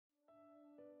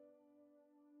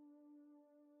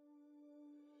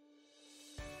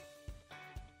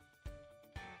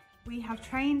We have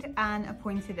trained and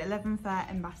appointed 11 Fair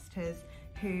ambassadors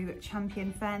who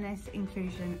champion fairness,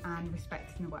 inclusion and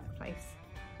respect in the workplace.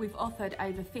 We've offered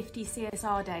over 50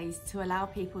 CSR days to allow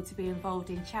people to be involved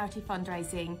in charity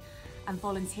fundraising and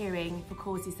volunteering for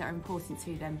causes that are important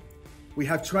to them. We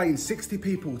have trained 60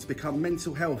 people to become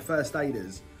mental health first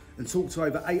aiders and talked to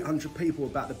over 800 people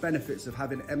about the benefits of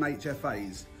having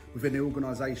MHFAs within the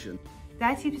organisation.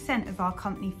 30% of our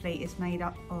company fleet is made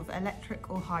up of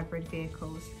electric or hybrid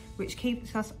vehicles, which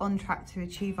keeps us on track to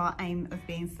achieve our aim of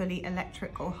being fully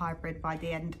electric or hybrid by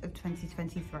the end of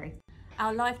 2023.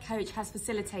 Our life coach has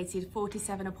facilitated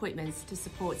 47 appointments to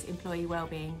support employee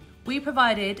wellbeing. We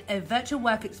provided a virtual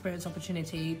work experience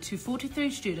opportunity to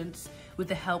 43 students with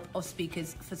the help of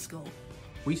Speakers for School.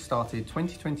 We started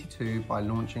 2022 by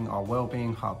launching our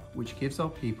Wellbeing Hub, which gives our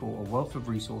people a wealth of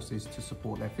resources to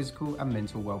support their physical and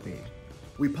mental well-being.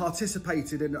 We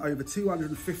participated in over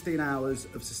 215 hours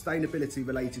of sustainability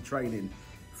related training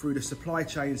through the Supply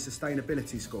Chain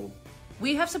Sustainability School.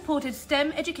 We have supported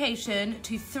STEM education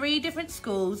to 3 different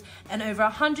schools and over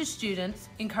 100 students,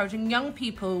 encouraging young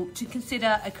people to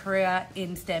consider a career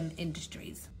in STEM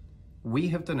industries. We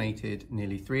have donated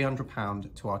nearly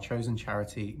 £300 to our chosen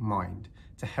charity, Mind,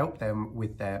 to help them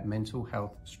with their mental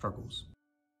health struggles.